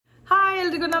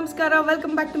ಎಲ್ರಿಗೂ ನಮಸ್ಕಾರ,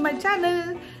 welcome back to my channel.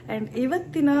 And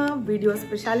ಇವತ್ತಿನ ವಿಡಿಯೋ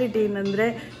ಸ್ಪೆಷಾಲಿಟಿ ಏನಂದರೆ,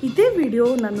 ಇದೇ ವಿಡಿಯೋ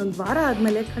ನಾನೊಂದು ವಾರ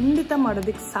ಆದಮೇಲೆ ಖಂಡಿತ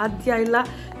ಮಾಡೋದಕ್ಕೆ ಸಾಧ್ಯ ಇಲ್ಲ.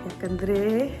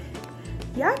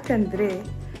 ಯಾಕಂದರೆ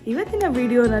ಇವತ್ತಿನ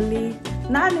ವಿಡಿಯೋನಲ್ಲಿ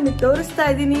ನಾನು ನಿಮಗೆ ತೋರಿಸ್ತಾ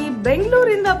ಇದ್ದೀನಿ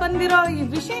ಬೆಂಗಳೂರಿಂದ ಬಂದಿರೋ ಈ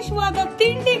ವಿಶೇಷವಾದ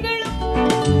ತಿಂಡಿಗಳು.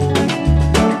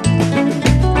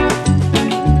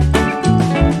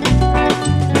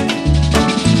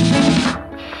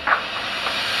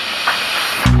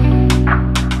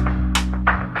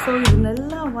 ಸೊ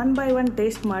ಇದನ್ನೆಲ್ಲ ಒನ್ ಬೈ ಒನ್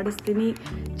ಟೇಸ್ಟ್ ಮಾಡಿಸ್ತೀನಿ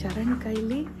ಚರಣ್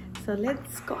ಕೈಲಿ. So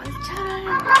let's call Charan.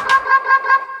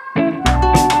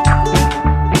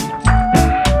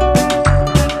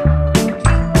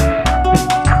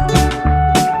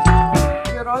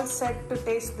 You're all set to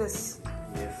taste this.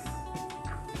 Yes.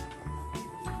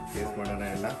 Taste ಮಾಡೋಣ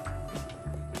ಎಲ್ಲ.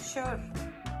 Sure.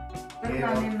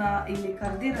 ನಾನಿನ್ನ ಇಲ್ಲಿ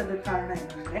ಕರೆದಿರೋದ ಕಾರಣ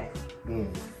ಏನಂದ್ರೆ,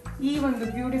 ಈ ಒಂದು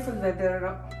ಬ್ಯೂಟಿಫುಲ್ ವೆದರ್,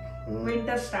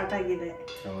 ವಿಂಟರ್ ಸ್ಟಾರ್ಟ್ ಆಗಿದೆ.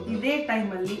 ಇದೇ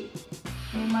ಟೈಮಲ್ಲಿ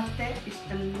ನಿಮ್ಮತ್ತೆ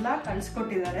ಇಷ್ಟೆಲ್ಲ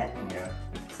ಕಳ್ಸಿಕೊಟ್ಟಿದ್ದಾರೆ.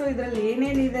 ಸೊ ಇದ್ರಲ್ಲಿ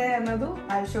ಏನೇನಿದೆ ಅನ್ನೋದು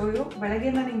ಐ ಶೋ ಯು. ಬೆಳಗ್ಗೆ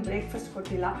ನಿಂಗೆ ಬ್ರೇಕ್ಫಾಸ್ಟ್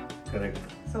ಕೊಟ್ಟಿಲ್ಲ. ಕರೆಕ್ಟ್.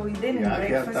 ಸೊ ಇದೇ ನಿಮ್ಗೆ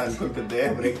ಬ್ರೇಕ್ಫಾಸ್ಟ್ ಅನ್ಕೊತಿದ್ದೆ,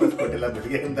 ಬ್ರೇಕ್ಫಾಸ್ಟ್ ಕೊಟ್ಟಿಲ್ಲ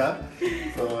ಬೆಳಗ್ಗೆಯಿಂದ.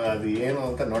 ಸೊ ಅದು ಏನು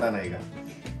ಅಂತ ನೋಡೋಣ ಈಗ.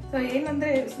 ಸೊ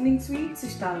ಏನಂದ್ರೆ, ನಿಂಗೆ ಸ್ವೀಟ್ಸ್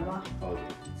ಇಷ್ಟ ಅಲ್ವಾ? ಹೌದು.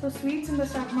 ಸೊ ಸ್ವೀಟ್ಸ್ ಇಂದ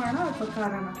ಸ್ಟಾರ್ಟ್ ಮಾಡೋಣ ಅಥವಾ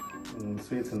ಖಾರನ?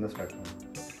 ಸ್ವೀಟ್ಸ್ ಇಂದ ಸ್ಟಾರ್ಟ್ ಮಾಡೋಣ.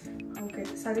 ಓಕೆ,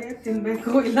 ಸರಿಯಾಗಿ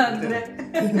ತಿನ್ಬೇಕು, ಇಲ್ಲ ಅಂದ್ರೆ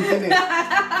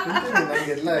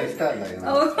ನನಗೆಲ್ಲ ಇಷ್ಟ ಅಲ್ಲ.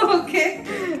 Okay,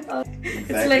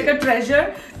 it's like a treasure.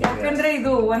 ಯಾಕಂದ್ರೆ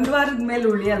ಇದು ಒಂದ್ ವಾರದ ಮೇಲೆ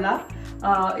ಉಳಿಯಲ್ಲ,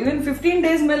 ಇವನ್ 15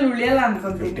 days ಮೇಲೆ ಉಳಿಯಲ್ಲ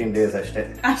ಅನ್ಕೊಂತೀನಿ. 15 days ಅಷ್ಟೇ.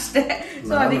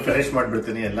 ಸೊ ಅದಕ್ಕೆ ಫ್ರೆಶ್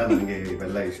ಮಾಡ್ಬಿಡ್ತೀನಿ ಎಲ್ಲ. ನನಗೆ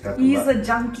ಇವೆಲ್ಲ ಇಷ್ಟ. Is a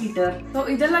junk eater. So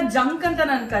ಇದೆಲ್ಲ ಜಂಕ್ ಅಂತ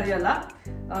ನಾನು ಕರೆಯಲ್ಲ.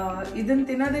 ಇದನ್ನ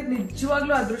ತಿನ್ನೋದಕ್ಕೆ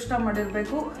ನಿಜವಾಗ್ಲೂ ಅದೃಷ್ಟ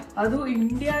ಮಾಡಿರ್ಬೇಕು. ಅದು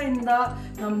ಇಂಡಿಯಾದಿಂದ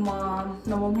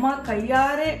ನಮ್ಮಮ್ಮ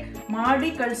ಕೈಯಾರೆ ಮಾಡಿ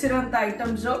ಕಳ್ಸಿರೋಂಥ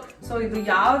ಐಟಮ್ಸ್. ಸೊ ಇದು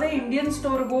ಯಾವುದೇ ಇಂಡಿಯನ್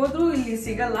ಸ್ಟೋರ್ಗೆ ಹೋದ್ರೂ ಇಲ್ಲಿ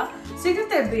ಸಿಗಲ್ಲ.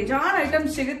 ಸಿಗುತ್ತೆ, ಬೇಜಾನ್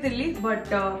ಐಟಮ್ಸ್ ಸಿಗುತ್ತೆ ಇಲ್ಲಿ,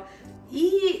 ಬಟ್ ಈ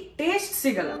ಟೇಸ್ಟ್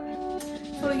ಸಿಗಲ್ಲ.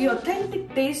 ಸೊ ಈ ಅಥೆಂಟಿಕ್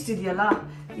ಟೇಸ್ಟ್ ಇದೆಯಲ್ಲ,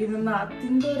 ಇದನ್ನ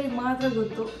ತಿಂದೋರಿಗೆ ಮಾತ್ರ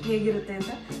ಗೊತ್ತು ಹೇಗಿರುತ್ತೆ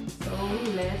ಅಂತ. So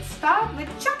let's start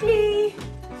with chakli.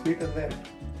 Sweet ಅಂದ್ರೆ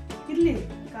ಇಲ್ಲಿ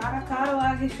ಖಾರ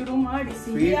ಖಾರವಾಗಿ ಶುರು ಮಾಡಿ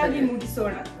ಸಿಹಿಯಾಗಿ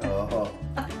ಮುಗಿಸೋಣ.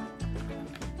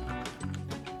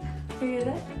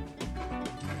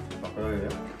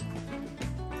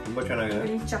 ತುಂಬಾ ಚೆನ್ನಾಗಿದೆ.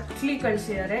 ಚಕ್ಲಿ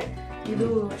ಕಳ್ಸಿದ್ದಾರೆ. ಇದು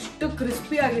ಅಷ್ಟು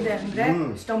ಕ್ರಿಸ್ಪಿ ಆಗಿದೆ ಅಂದ್ರೆ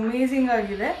ಅಷ್ಟು ಅಮೇಸಿಂಗ್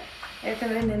ಆಗಿದೆ.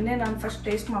 ಯಾಕಂದ್ರೆ ನಿನ್ನೆ ನಾನು ಫಸ್ಟ್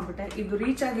ಟೇಸ್ಟ್ ಮಾಡ್ಬಿಟ್ಟೆ. ಇದು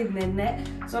ರೀಚ್ ಆಗಿದ್ ನಿನ್ನೆ.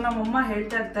 ಸೊ ನಮ್ಮಮ್ಮ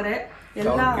ಹೇಳ್ತಾ ಇರ್ತಾರೆ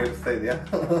ಎಲ್ಲ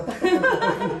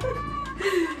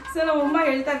ಸೊ ನಮ್ಮಮ್ಮ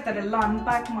ಹೇಳ್ತಾ ಇರ್ತಾರೆ ಎಲ್ಲ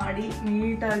ಅನ್ಪ್ಯಾಕ್ ಮಾಡಿ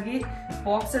ನೀಟಾಗಿ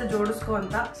ಬಾಕ್ಸ್ ಅಲ್ಲಿ ಜೋಡಿಸ್ಕೊ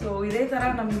ಅಂತ. ಸೊ ಇದೇ ತರ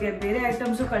ನಮ್ಗೆ ಬೇರೆ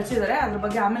ಐಟಮ್ಸ್ ಕಳ್ಸಿದ್ದಾರೆ, ಅದ್ರ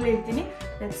ಬಗ್ಗೆ ಆಮೇಲೆ ಹೇಳ್ತೀನಿ.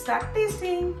 Let's start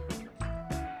tasting.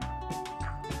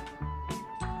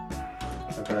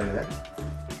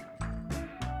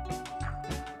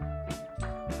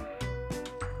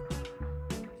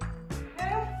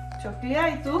 ಚಕ್ಲಿ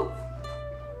ಆಯ್ತು,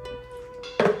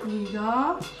 ಈಗ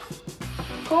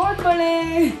ಕೋಡ್ಬಳೆ.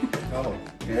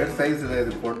 ಎರಡು ಸೈಜ್ ಇದೆ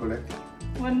ಇದು ಕೋಡ್ಬಳೆ.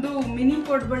 ಒಂದು ಮಿನಿ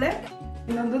ಕೋಡ್ಬಳೆ,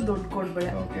 ಇನ್ನೊಂದು ದೊಡ್ಡ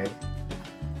ಕೋಡ್ಬಳೆ. ಓಕೆ.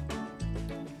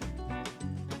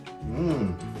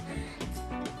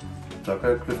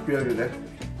 ಸಖತ್ ಕ್ರಿಸ್ಪಿ ಆಗಿದೆ,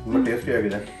 ತುಂಬಾ ಟೇಸ್ಟಿ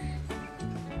ಆಗಿದೆ.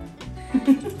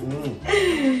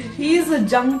 He is a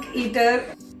junk eater.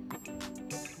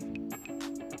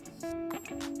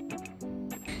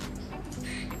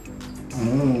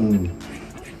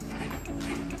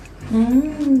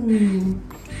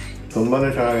 ತುಂಬಾನೇ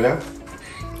ಚೆನ್ನಾಗಿದೆ.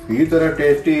 ಈ ತರ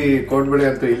ಟೇಸ್ಟಿ ಕೋಡ್ಬಳೆ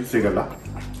ಅಂತೂ ಇಲ್ಲಿ ಸಿಗಲ್ಲ.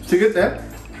 ಸಿಗುತ್ತೆ,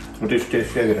 ಬಟ್ ಇಷ್ಟು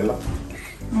ಟೇಸ್ಟಿ ಆಗಿರಲ್ಲ.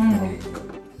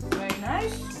 Very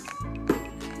nice.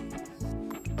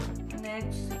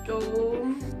 Next,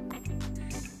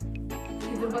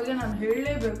 ಇದ್ರ ಬಗ್ಗೆ ನಾನು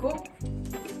ಹೇಳಲೇಬೇಕು.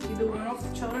 ಇದು ಒನ್ ಆಫ್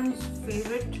ಚರಣ್ಸ್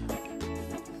ಫೇವ್ರೆಟ್.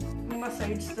 ತುಂಬಾ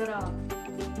ಸೈಡ್ಸ್ ತರ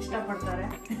ಇಷ್ಟಪಡ್ತಾರೆ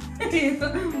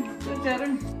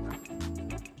Charan.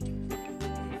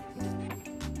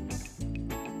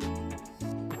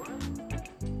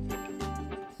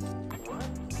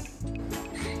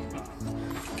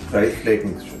 Rice flake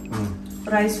mixture.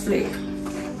 Rice flake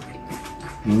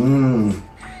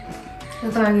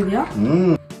ಆಗಿದೆಯಾ?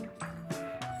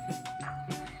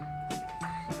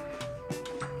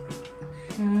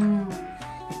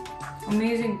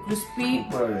 Amazing, crispy.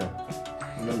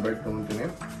 ಇನ್ನೊಂದು ಬೈಟ್ ತಗೊಂತೀನಿ.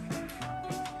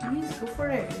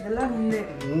 ಸೂಪರ್. ಇದೆಲ್ಲ ನಿಂದೆ.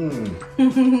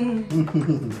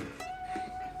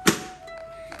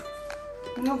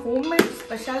 ಹೋಮ್ ಮೇಡ್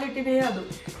ಸ್ಪೆಷಾಲಿಟಿನೇ ಅದು.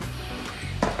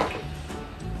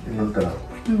 ಇನ್ನೊಂಥರ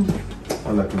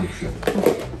ಅವಲಕ್ಕಿ ಮಿಕ್ಸ್ಚರ್.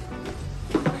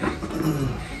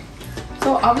 ಸೊ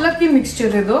ಅವಲಕ್ಕಿ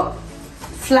ಮಿಕ್ಸ್ಚರ್ ಇದು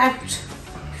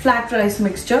ಫ್ಲಾಟ್ ರೈಸ್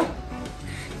ಮಿಕ್ಸ್ಚರ್.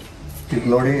 ಇದು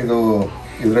ನೋಡಿ, ಇದು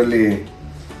ಇದರಲ್ಲಿ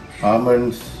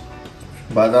ಆಲ್ಮಂಡ್ಸ್,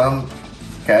 ಬಾದಾಮ್,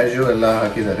 ಕ್ಯಾಶ್ಯೂ ಎಲ್ಲ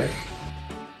ಹಾಕಿದ್ದಾರೆ.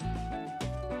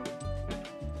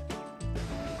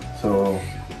 ಸೊ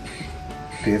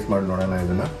ಟೇಸ್ಟ್ ಮಾಡಿ ನೋಡೋಣ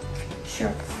ಇದನ್ನ.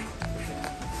 Sure.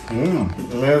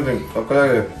 ಅಮೇಜಿಂಗ್.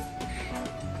 ಸಕ್ಕತ್ತಾಗಿದೆ.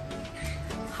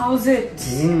 How's it?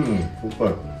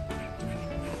 ಸೂಪರ್.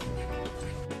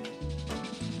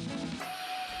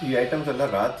 ಈ ಐಟಮ್ಸ್ ಎಲ್ಲ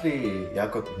ರಾತ್ರಿ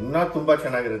ಯಾಕೋ ಇನ್ನೂ ತುಂಬಾ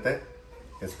ಚೆನ್ನಾಗಿರುತ್ತೆ,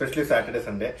 ಎಸ್ಪೆಷಲಿ ಸ್ಯಾಟರ್ಡೆ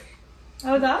ಸಂಡೇ.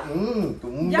 ಹೌದಾ?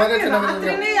 ತುಂಬಾನೇ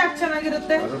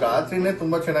ಚೆನ್ನಾಗಿರುತ್ತೆ. ಅದು ರಾತ್ರಿನೇ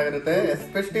ತುಂಬಾ ಚೆನ್ನಾಗಿರುತ್ತೆ,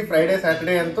 ಎಸ್ಪೆಷಲಿ ಫ್ರೈಡೆ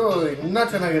ಸ್ಯಾಟರ್ಡೆ ಅಂತೂ ಇನ್ನೂ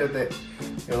ಚೆನ್ನಾಗಿರುತ್ತೆ.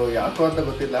 ಯಾಕೋ ಅಂತ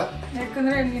ಗೊತ್ತಿಲ್ಲ,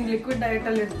 ಯಾಕಂದ್ರೆ ನೀನ್ ಲಿಕ್ವಿಡ್ ಡಯಟ್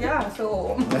ಅಲ್ಲಿ ಇರ್ತೀಯಾ, ಸೊ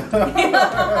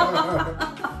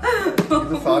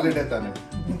ಇದು ಸಾಲಿಡ್ ತಾನೆ.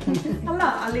 ಅಲ್ಲ,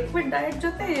 ಆ ಲಿಕ್ವಿಡ್ ಡಯಟ್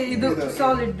ಜೊತೆ ಇದು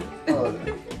ಸಾಲಿಡ್.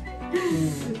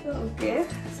 ಓಕೆ,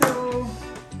 ಸೊ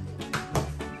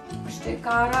ಅಷ್ಟೇ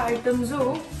ಖಾರ ಐಟಮ್ಸು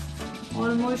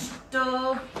ಆಲ್ಮೋಸ್ಟ್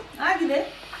ಆಗಿದೆ.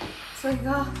 ಸೊ ಈಗ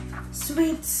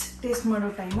ಸ್ವೀಟ್ಸ್ ಟೇಸ್ಟ್ ಮಾಡೋ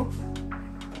ಟೈಮು.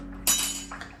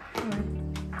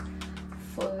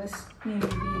 ಫಸ್ಟ್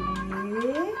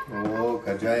ನಿಮಗೆ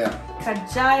ಕಜ್ಜಾಯ.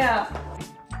 ಕಜ್ಜಾಯ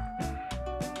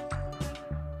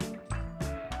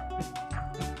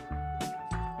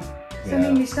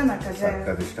ನಿಮ್ಗೆ ಇಷ್ಟನಾ ಕಜ್ಜಾಯ?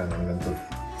 ಇಷ್ಟ ನನಗಂತೂ.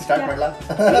 ಸ್ಟಾರ್ಟ್ ಮಾಡಲಾ?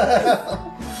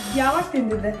 ಯಾವಾಗ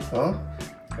ತಿಂದಿದ್ದೆ?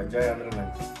 ಕಜ್ಜಾಯ ಅಂದ್ರೆ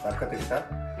ನಂಗೆ ಸಖತ್ ಇಷ್ಟ.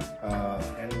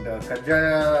 ಆ್ಯಂಡ್ ಕಜ್ಜಾಯ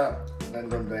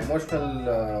ನಂದೊಂದು ಎಮೋಷ್ನಲ್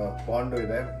ಬಾಂಡು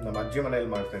ಇದೆ. ನಮ್ಮ ಅಜ್ಜಿ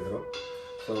ಮನೆಯಲ್ಲಿ ಮಾಡ್ತಾಯಿದ್ರು.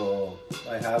 So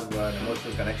I have an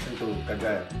emotional connection to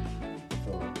ಕಜ್ಜಾಯ.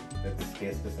 So let's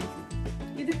taste this.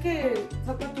 ಇದಕ್ಕೆ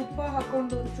ಸ್ವಲ್ಪ ತುಪ್ಪ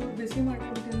ಹಾಕೊಂಡು ಚೂರು ಬಿಸಿ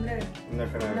ಮಾಡ್ಕೊಂಡು ತಿಂದ್ರೆ ಇನ್ನೂ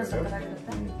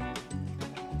ಚೆನ್ನಾಗಿರುತ್ತೆ.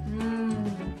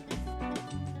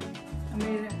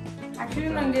 ಆಮೇಲೆ ಆಕ್ಚುಲಿ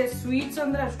ನನಗೆ ಸ್ವೀಟ್ಸ್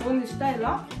ಅಂದ್ರೆ ಅಷ್ಟೊಂದು ಇಷ್ಟ ಇಲ್ಲ,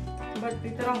 ಬಟ್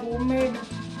ಈ ಥರ ಹೋಮ್ ಮೇಡ್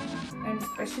ಆ್ಯಂಡ್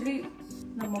ಸ್ಪೆಷಲಿ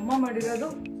ನಮ್ಮಮ್ಮ ಮಾಡಿರೋದು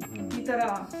ಈ ಥರ.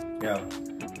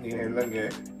 ನೀನು ಹೇಳ್ದಂಗೆ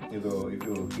ಇದು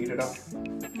ಇದು ಹೀಟೆಡ್ ಅಪ್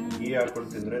ಗೀ ಹಾಕೊಂಡು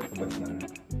ತಿಂದರೆ ತುಂಬ ಚೆನ್ನಾಗಿದೆ.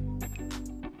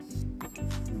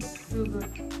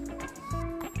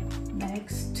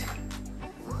 ನೆಕ್ಸ್ಟ್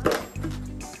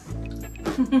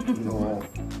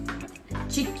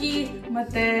ಚಿಕ್ಕಿ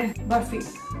ಮತ್ತೆ ಬರ್ಫಿ.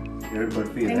 ಎರಡು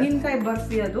ಬರ್ಫಿ, ತೆಂಗಿನಕಾಯಿ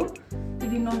ಬರ್ಫಿ. ಅದು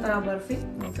ಇದು ಇನ್ನೊಂಥರ ಬರ್ಫಿ.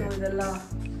 ಸೊ ಇದೆಲ್ಲ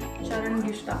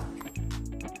ಶರಣ್ಗೆ ಇಷ್ಟ.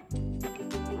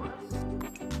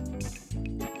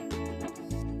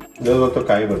 ಇವತ್ತು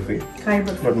ಕಾಯಿ ಬರ್ಫಿ,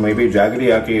 ಬಟ್ ಮೇ ಬಿ ಜಾಗರಿ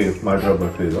ಹಾಕಿ ಮಾಡಿರೋ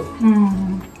ಬರ್ಫಿ ಇದು.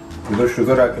 ಇದು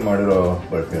ಶುಗರ್ ಹಾಕಿ ಮಾಡಿರೋ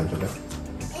ಬರ್ಫಿ ಅನ್ಸುತ್ತೆ.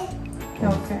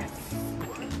 ಓಕೆ,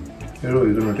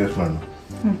 ಇದನ್ನು ಟೇಸ್ಟ್ ಮಾಡೋಣ.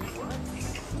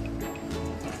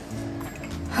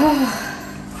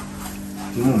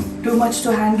 Too much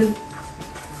to handle.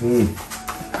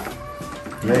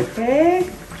 Okay.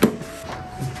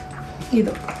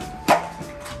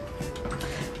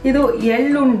 ಇದು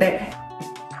ಎಳ್ಳುಂಡೆ,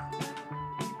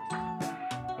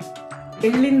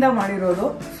 ಎಳ್ಳಿಂದ ಮಾಡಿರೋದು.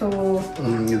 ಸೊ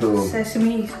ಇದು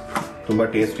ಸೆಸಮಿ ತುಂಬಾ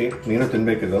ಟೇಸ್ಟಿ. ನೀನು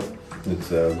ತಿನ್ಬೇಕಿದು.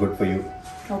 It's good for you.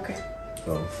 Okay,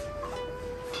 so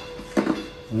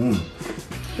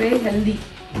very healthy.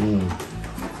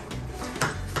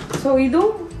 So ಇದು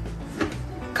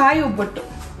ಕಾಯಿ ಒಬ್ಬಟ್ಟು.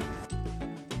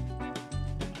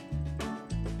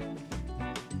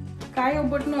 ಕಾಯಿ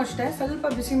ಒಬ್ಬಟ್ಟು ಅಷ್ಟೇ, ಸ್ವಲ್ಪ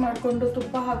ಬಿಸಿ ಮಾಡ್ಕೊಂಡು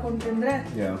ತುಪ್ಪ ಹಾಕೊಂಡು ತಿಂದ್ರೆ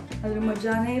ಅದ್ರ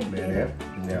ಮಜಾನೇ ಬೇರೆ.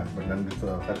 ಬಟ್ ನನಗೆ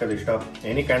ಸಖತ್ ಇಷ್ಟ.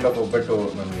 ಎನಿ ಕೈಂಡ್ ಆಫ್ ಒಬ್ಬಟ್ಟು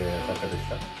ನನಗೆ ಸಖತ್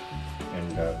ಇಷ್ಟ.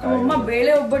 ಅಮ್ಮ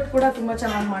ಬೇಳೆ ಒಬ್ಬಟ್ಟು ಕೂಡ ತುಂಬಾ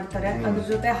ಚೆನ್ನಾಗಿ ಮಾಡ್ತಾರೆ. ಅದ್ರ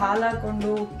ಜೊತೆ ಹಾಲು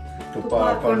ಹಾಕೊಂಡು ತುಪ್ಪ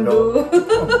ಹಾಕೊಂಡು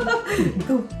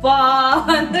ತುಪ್ಪ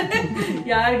ಅಂದ್ರೆ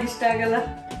ಯಾರಿಗಿಷ್ಟ ಆಗಲ್ಲ.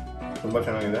 ತುಂಬಾ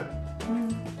ಚೆನ್ನಾಗಿದೆ.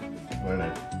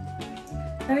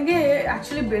 ನನಗೆ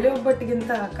ಆಕ್ಚುಲಿ ಬೇಳೆ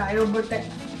ಒಬ್ಬಟ್ಟಿಗಿಂತ ಕಾಯಿ ಒಬ್ಬಟ್ಟೆ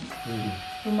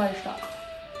ತುಂಬಾ ಇಷ್ಟ.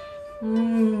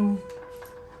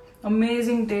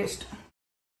 Amazing taste.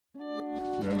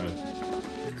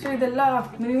 ಸೊ ಇದೆಲ್ಲ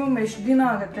ಮಿನಿಮಮ್ ಎಷ್ಟು ದಿನ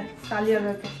ಆಗತ್ತೆ ಖಾಲಿ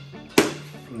ಆಗಕ್ಕೆ?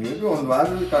 ಒಂದು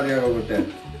ವಾರದಲ್ಲಿ ಖಾಲಿ ಆಗೋಗುತ್ತೆ.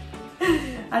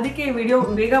 ಅದಕ್ಕೆ ವಿಡಿಯೋ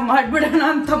ಬೇಗ ಮಾಡ್ಬಿಡೋಣ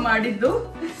ಅಂತ ಮಾಡಿದ್ದು.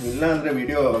 ಇಲ್ಲ ಅಂದ್ರೆ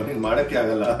ವಿಡಿಯೋ ನೀನು ಮಾಡಕ್ಕೆ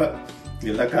ಆಗಲ್ಲ,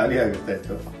 ಎಲ್ಲ ಖಾಲಿ ಆಗುತ್ತೆ.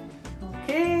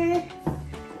 ಓಕೆ,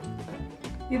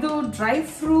 ಇದು ಡ್ರೈ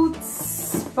ಫ್ರೂಟ್ಸ್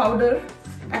ಪೌಡರ್.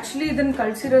 ಆಕ್ಚುಲಿ ಇದನ್ನ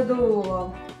ಕಳ್ಸಿರೋದು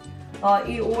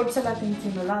ಈ ಓಟ್ಸ್ ಎಲ್ಲ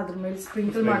ತಿಂತೀನಲ್ಲ ಅದ್ರ ಮೇಲೆ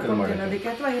ಸ್ಪ್ರಿಂಕಲ್ ಮಾಡ್ಕೊಂಡು ತಿನ್ನೋದಕ್ಕೆ,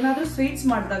 ಅಥವಾ ಏನಾದ್ರೂ ಸ್ವೀಟ್ಸ್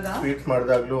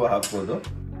ಮಾಡಿದಾಗ್ಲೂ ಹಾಕ್ಬೋದು.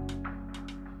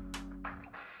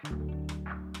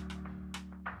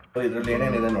 ಇದರಲ್ಲಿ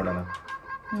ಏನೇನಿದೆ ನೋಡೋಣ.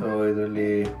 ಸೊ ಇದರಲ್ಲಿ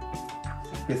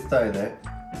ಪಿಸ್ತಾ ಇದೆ,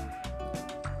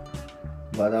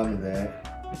 ಬಾದಾಮ್ ಇದೆ,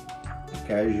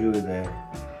 ಕ್ಯಾಶ್ಯೂ ಇದೆ,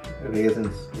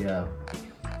 ರೇಸನ್ಸ್,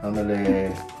 ಆಮೇಲೆ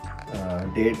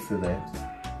ಡೇಟ್ಸ್ ಇದೆ.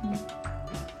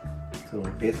 ಸೊ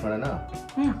ಟೇಸ್ಟ್ ಮಾಡೋಣ.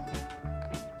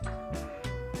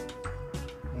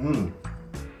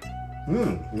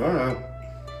 ನೋಡೋಣ.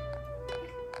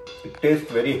 It taste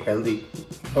very healthy.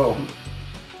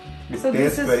 It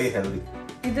taste very healthy.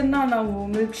 ಇದನ್ನ ನಾವು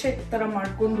ಮಿಲ್ಕ್ ಶೇಕ್ ತರ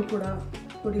ಮಾಡ್ಕೊಂಡು ಕೂಡ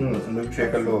ಕುಡಿಬಹುದು. ಮಿಲ್ಕ್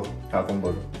ಶೇಕ್ ಅಲ್ಲೂ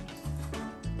ಹಾಕೊಬಹುದು.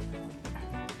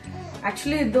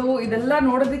 ಆಕ್ಚುಲಿ ಇದೆಲ್ಲ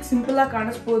ನೋಡೋದಕ್ಕೆ ಸಿಂಪಲ್ ಆಗಿ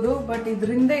ಕಾಣಿಸ್ಬೋದು, ಬಟ್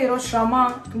ಇದರಿಂದ ಇರೋ ಶ್ರಮ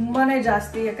ತುಂಬಾನೇ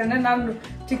ಜಾಸ್ತಿ. ಯಾಕಂದ್ರೆ ನಾನು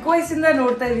ಚಿಕ್ಕ ವಯಸ್ಸಿಂದ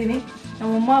ನೋಡ್ತಾ ಇದ್ದೀನಿ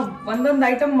ನಮ್ಮಮ್ಮ ಒಂದೊಂದು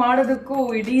ಐಟಮ್ ಮಾಡೋದಕ್ಕೂ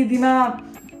ಇಡೀ ದಿನ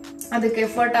ಅದಕ್ಕೆ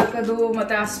ಎಫರ್ಟ್ ಹಾಕೋದು,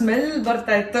 ಮತ್ತೆ ಆ ಸ್ಮೆಲ್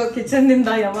ಬರ್ತಾ ಇತ್ತು ಕಿಚನ್ ನಿಂದ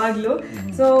ಯಾವಾಗ್ಲೂ.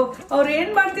 ಸೊ ಅವ್ರು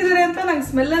ಏನ್ ಮಾಡ್ತಿದಾರೆ ಅಂತ ನಂಗೆ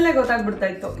ಸ್ಮೆಲ್ ಅಲ್ಲೇ ಗೊತ್ತಾಗ್ಬಿಡ್ತಾ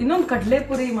ಇತ್ತು. ಇನ್ನೊಂದು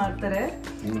ಕಡ್ಲೆಪುರಿ ಮಾಡ್ತಾರೆ,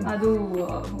 ಅದು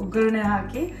ಒಗ್ಗರಣೆ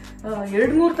ಹಾಕಿ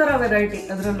 2-3 ತರ ವೆರೈಟಿ.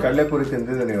 ಅದ್ರಲ್ಲಿ ಕಡ್ಲೆಪುರಿ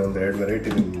ತಿಂದಿದ್ದೀನಿ, ಒಂದ್ 2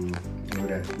 ವೆರೈಟಿ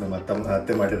ನಮ್ಮ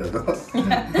ಅತ್ತೆ ಮಾಡಿರೋದು.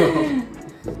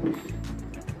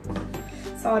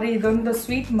 ಸಾರಿ, ಇದೊಂದು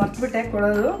ಸ್ವೀಟ್ ಮರ್ತ್ಬಿಟ್ಟೆ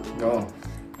ಕೊಡೋದು.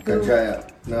 ಕಜ್ಜಾಯ,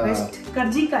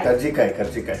 ಕರ್ಜಿಕಾಯಿ.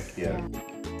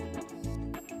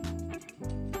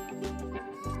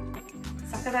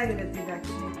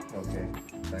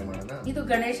 ಇದು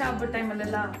ಗಣೇಶ ಹಬ್ಬದ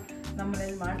ಟೈಮಲ್ಲೆಲ್ಲ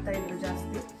ನಮ್ಮನೇಲಿ ಮಾಡ್ತಾ ಇದ್ರು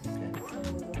ಜಾಸ್ತಿ.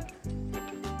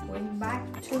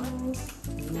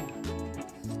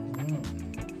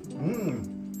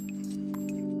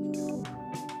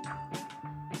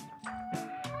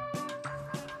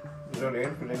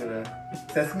 ಏನ್ ಫಿಲ್ಲಿಂಗ್ ಇದೆ?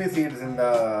 ಸೆಸ್ಮಿ ಸೀಡ್ಸ್ ಇಂದ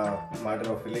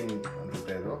ಮಾಡಿರೋ ಫಿಲ್ಲಿಂಗ್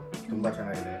ಅನ್ಸುತ್ತೆ. ಇದು ತುಂಬಾ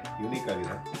ಚೆನ್ನಾಗಿದೆ, ಯೂನಿಕ್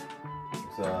ಆಗಿದೆ.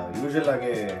 ಸೊ ಯೂಶುವಲ್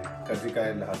ಆಗಿ ಕರ್ಜಿಕಾಯಿ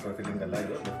ಎಲ್ಲ ಹಾಕೋ ಫಿಲ್ಲಿಂಗ್ ಅಲ್ಲ,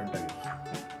 ಇದು ಡಿಫ್ರೆಂಟ್ ಆಗಿದೆ.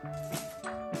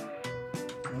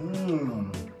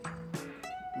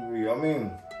 Yummy.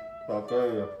 Okay.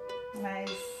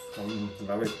 Nice.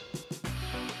 Love it.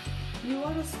 You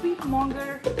are a sweet monger.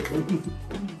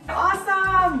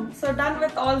 Awesome. So done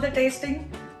with all the tasting.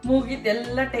 ಮುಗಿತ್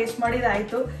ಎಲ್ಲ ಟೇಸ್ಟ್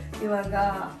ಮಾಡಿದಾಯ್ತು. ಇವಾಗ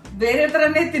ಬೇರೆ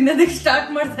ತರನೇ ತಿನ್ನೋದಕ್ಕೆ ಸ್ಟಾರ್ಟ್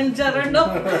ಮಾಡ್ತಾನೆ ಶರಣ್.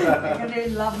 ಯಾಕಂದ್ರೆ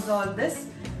ಲವ್ಸ್ ಆಲ್ ದಿಸ್.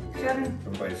 ಶರಣ್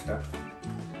ತುಂಬಾ ಇಷ್ಟ.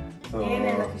 ಏನ್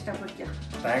ಹೇಳಕ್ ಇಷ್ಟಪಡ್ತೀಯ?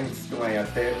 ಥ್ಯಾಂಕ್ಸ್ ಟು ಮೈ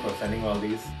ಅತ್ತೆ ಫಾರ್ ಸೆಂಡಿಂಗ್ ಆಲ್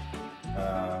ದೀಸ್.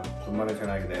 ತುಂಬಾನೇ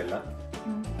ಚೆನ್ನಾಗಿದೆ ಎಲ್ಲ.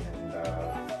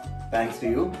 Thanks to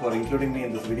you for including me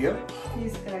in this video.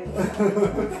 Please cry.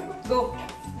 Go.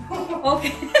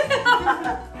 Okay.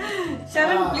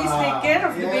 Sharon, please take care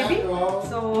of the baby.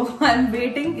 So I'm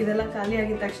waiting. ಇದೆಲ್ಲ ಖಾಲಿ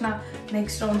ಆಗಿದ ತಕ್ಷಣ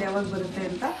ನೆಕ್ಸ್ಟ್ ರೌಂಡ್ ಯಾವಾಗ ಬರುತ್ತೆ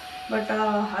ಅಂತ. ಬಟ್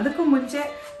ಅದಕ್ಕೂ ಮುಂಚೆ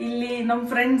ಇಲ್ಲಿ ನಮ್ಮ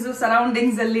ಫ್ರೆಂಡ್ಸ್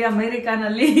ಸರೌಂಡಿಂಗ್ಸ್ ಅಲ್ಲಿ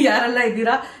ಅಮೆರಿಕಾನಲ್ಲಿ ಯಾರೆಲ್ಲ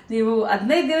ಇದ್ದೀರಾ, ನೀವು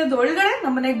 15 ದಿನದ ಒಳಗಡೆ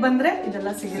ನಮ್ಮ ಮನೆಗೆ ಬಂದ್ರೆ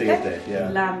ಇದೆಲ್ಲ ಸಿಗುತ್ತೆ.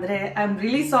 ಇಲ್ಲ ಅಂದ್ರೆ I am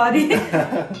really sorry.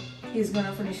 He's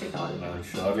gonna finish it all. ನಾನು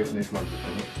surely finish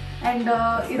ಮಾಡ್ಬಿಡ್ತೀನಿ. And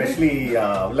especially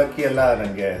ಅವಲಕ್ಕಿ ಎಲ್ಲ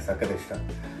ನನಗೆ ಸಖತ್ ಇಷ್ಟ.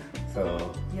 ಸೊ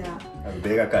ಅದು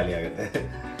ಬೇಗ ಖಾಲಿ ಆಗುತ್ತೆ.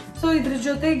 ಸೊ ಇದ್ರ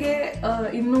ಜೊತೆಗೆ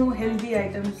ಇನ್ನೂ ಹೆಲ್ದಿ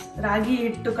ಐಟಮ್ಸ್, ರಾಗಿ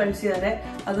ಹಿಟ್ಟು ಕಳಿಸಿದ್ದಾರೆ.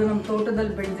 ಅದು ನಮ್ಮ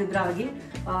ತೋಟದಲ್ಲಿ ಬೆಳೆದಿದ್ದ ರಾಗಿ,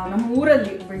 ನಮ್ಮ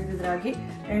ಊರಲ್ಲಿ ಬೆಳೆದಿದ್ದ ರಾಗಿ.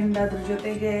 ಅಂಡ್ ಅದ್ರ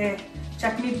ಜೊತೆಗೆ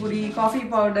ಚಟ್ನಿ ಪುಡಿ, ಕಾಫಿ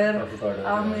ಪೌಡರ್,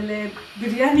 ಆಮೇಲೆ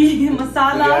ಬಿರಿಯಾನಿ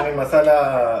ಮಸಾಲ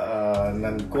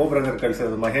ನನ್ನ ಕೋ ಬ್ರದರ್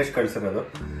ಕಳ್ಸಿರೋದು, ಮಹೇಶ್ ಕಳ್ಸಿರೋದು.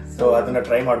 ಸೊ ಅದನ್ನ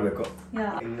ಟ್ರೈ ಮಾಡ್ಬೇಕು.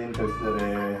 ಇನ್ನೇನ್ ಕಳ್ಸಿದ್ದಾರೆ?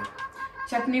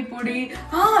 ಚಟ್ನಿ ಪುಡಿ,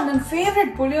 ನನ್ನ ಫೇವ್ರೆಟ್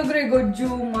ಪುಳಿಯೋಗರೆ ಗೊಜ್ಜು,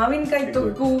 ಮಾವಿನಕಾಯಿ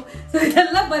ತೊಕ್ಕು. ಸೊ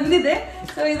ಇದೆಲ್ಲ ಬಂದಿದೆ.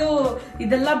 ಸೊ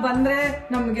ಇದೆಲ್ಲ ಬಂದ್ರೆ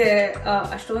ನಮ್ಗೆ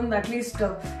ಅಷ್ಟೊಂದು ಅಟ್ಲೀಸ್ಟ್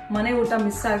ಮನೆ ಊಟ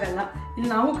ಮಿಸ್ ಆಗಲ್ಲ. ಇಲ್ಲಿ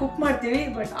ನಾವು ಕುಕ್ ಮಾಡ್ತೀವಿ,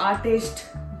 ಬಟ್ ಆ ಟೇಸ್ಟ್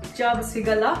ಜಾಬ್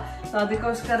ಸಿಗಲ್ಲ.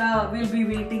 ಅದಕ್ಕೋಸ್ಕರ ವಿಲ್ ಬಿ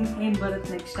ವೇಟಿಂಗ್ ಏನ್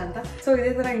ಬರುತ್ತೆ ನೆಕ್ಸ್ಟ್ ಅಂತ. ಸೊ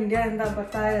ಇದೇ ತರ ಇಂಡಿಯಾ ಇಂದ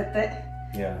ಬರ್ತಾ ಇರುತ್ತೆ.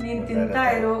 ನೀನ್ ತಿಂತಾ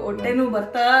ಇರೋ ಹೊಟ್ಟೆನೂ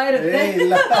ಬರ್ತಾ ಇರುತ್ತೆ.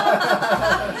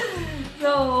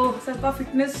 ಸೊ ಸ್ವಲ್ಪ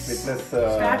ಫಿಟ್ನೆಸ್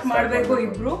ಸ್ಟಾರ್ಟ್ ಮಾಡ್ಬೇಕು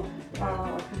ಇಬ್ರು.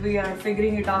 We are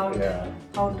figuring it out.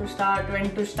 How to start, when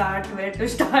to start, where to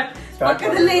start.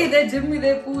 ಪಕ್ಕದಲ್ಲೇ ಇದೆ, ಜಿಮ್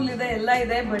ಇದೆ, ಪೂಲ್ ಇದೆ, ಎಲ್ಲ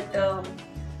ಇದೆ. ಬಟ್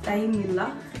ಟೈಮ್ ಇಲ್ಲ.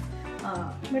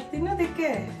 ಬಟ್ ತಿನ್ನೋದಕ್ಕೆ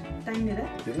ಟೈಮ್ ಇದೆ.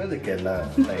 ತಿನ್ನೋದಕ್ಕೆ ಎಲ್ಲ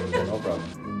ಟೈಮ್ ಇದೆ, ನೋ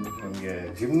ಪ್ರಾಬ್ಲಮ್. ನಮಗೆ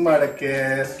ಜಿಮ್ ಮಾಡಕ್ಕೆ,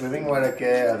 ಸ್ವಿಮ್ಮಿಂಗ್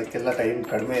ಮಾಡಕ್ಕೆ ಅದಕ್ಕೆಲ್ಲ ಟೈಮ್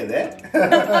ಕಡಿಮೆ ಇದೆ.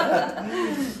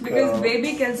 ಬಿಕಾಸ್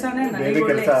ಬೇಬಿ ಕೆಲಸನೇ ಬೇಬಿ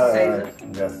ಕೆಲಸ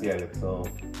ಜಾಸ್ತಿ ಆಗುತ್ತೆ. So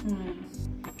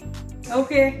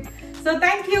okay, so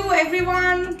thank you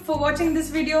everyone for watching this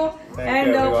video.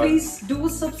 And please do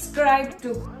subscribe to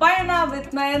Payana with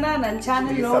Nayana. Nan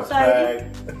channel nodta idi.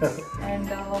 And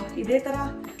ide tara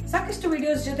sakashtu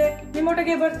videos jothe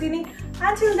nimottage bartini.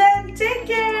 Until then, take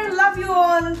care, love you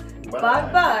all. Bye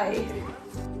bye.